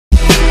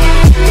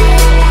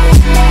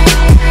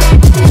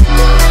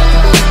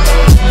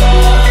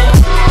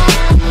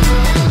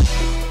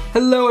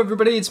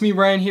everybody, it's me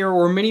Ryan here,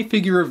 or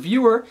Minifigure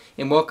Reviewer,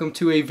 and welcome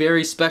to a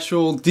very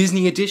special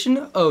Disney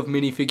edition of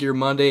Minifigure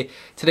Monday.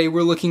 Today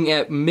we're looking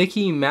at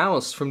Mickey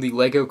Mouse from the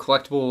LEGO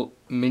Collectible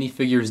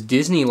Minifigures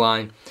Disney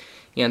line.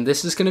 And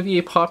this is going to be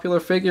a popular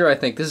figure, I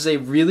think. This is a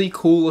really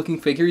cool looking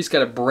figure. He's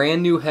got a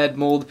brand new head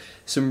mold,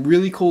 some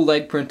really cool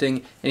leg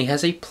printing, and he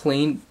has a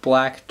plain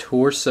black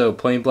torso,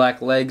 plain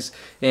black legs,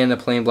 and a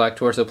plain black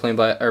torso,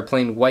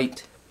 plain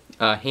white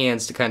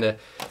hands to kind of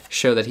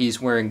show that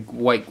he's wearing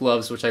white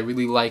gloves, which I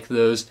really like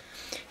those.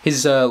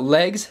 His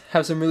legs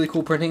have some really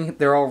cool printing.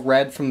 They're all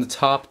red from the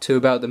top to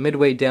about the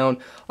midway down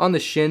on the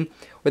shin,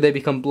 where they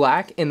become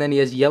black, and then he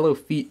has yellow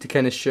feet to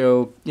kind of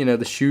show, you know,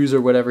 the shoes or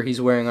whatever he's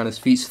wearing on his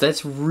feet. So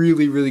that's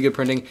really, really good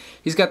printing.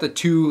 He's got the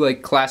two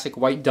like classic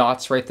white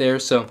dots right there,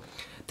 so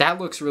that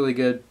looks really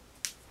good.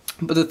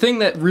 But the thing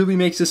that really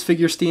makes this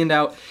figure stand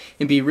out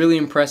and be really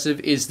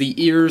impressive is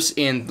the ears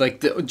and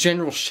like the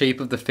general shape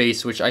of the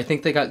face, which I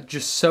think they got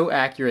just so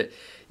accurate.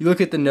 You look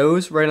at the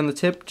nose right on the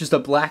tip, just a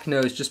black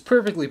nose, just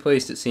perfectly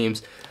placed it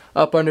seems.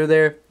 Up under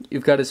there,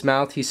 you've got his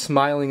mouth. He's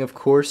smiling, of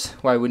course.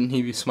 Why wouldn't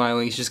he be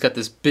smiling? He's just got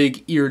this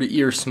big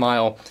ear-to-ear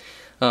smile.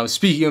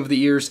 Speaking of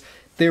the ears,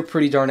 they're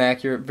pretty darn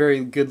accurate,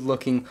 very good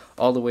looking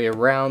all the way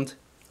around.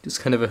 Just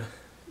kind of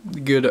a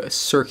good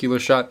circular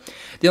shot.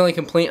 The only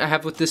complaint I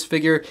have with this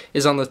figure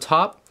is on the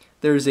top.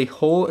 There's a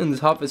hole in the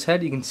top of his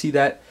head. You can see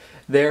that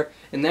there.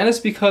 And that is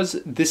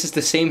because this is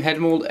the same head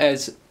mold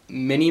as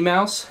Minnie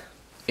Mouse.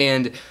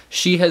 And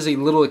she has a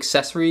little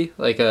accessory,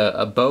 like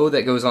a bow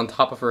that goes on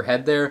top of her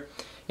head there.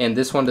 And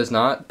this one does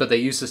not, but they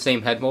use the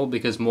same head mold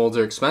because molds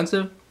are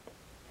expensive.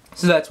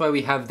 So that's why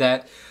we have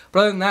that. But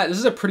other than that, this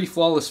is a pretty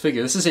flawless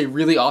figure. This is a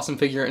really awesome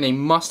figure and a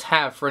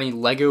must-have for any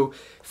LEGO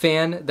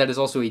fan that is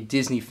also a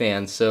Disney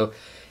fan. So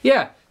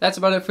yeah, that's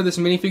about it for this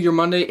Minifigure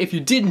Monday. If you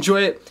did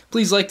enjoy it,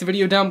 please like the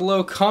video down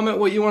below, comment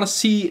what you want to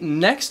see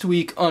next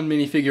week on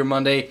Minifigure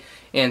Monday,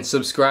 and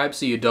subscribe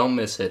so you don't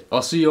miss it.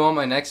 I'll see you on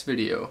my next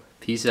video.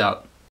 Peace out.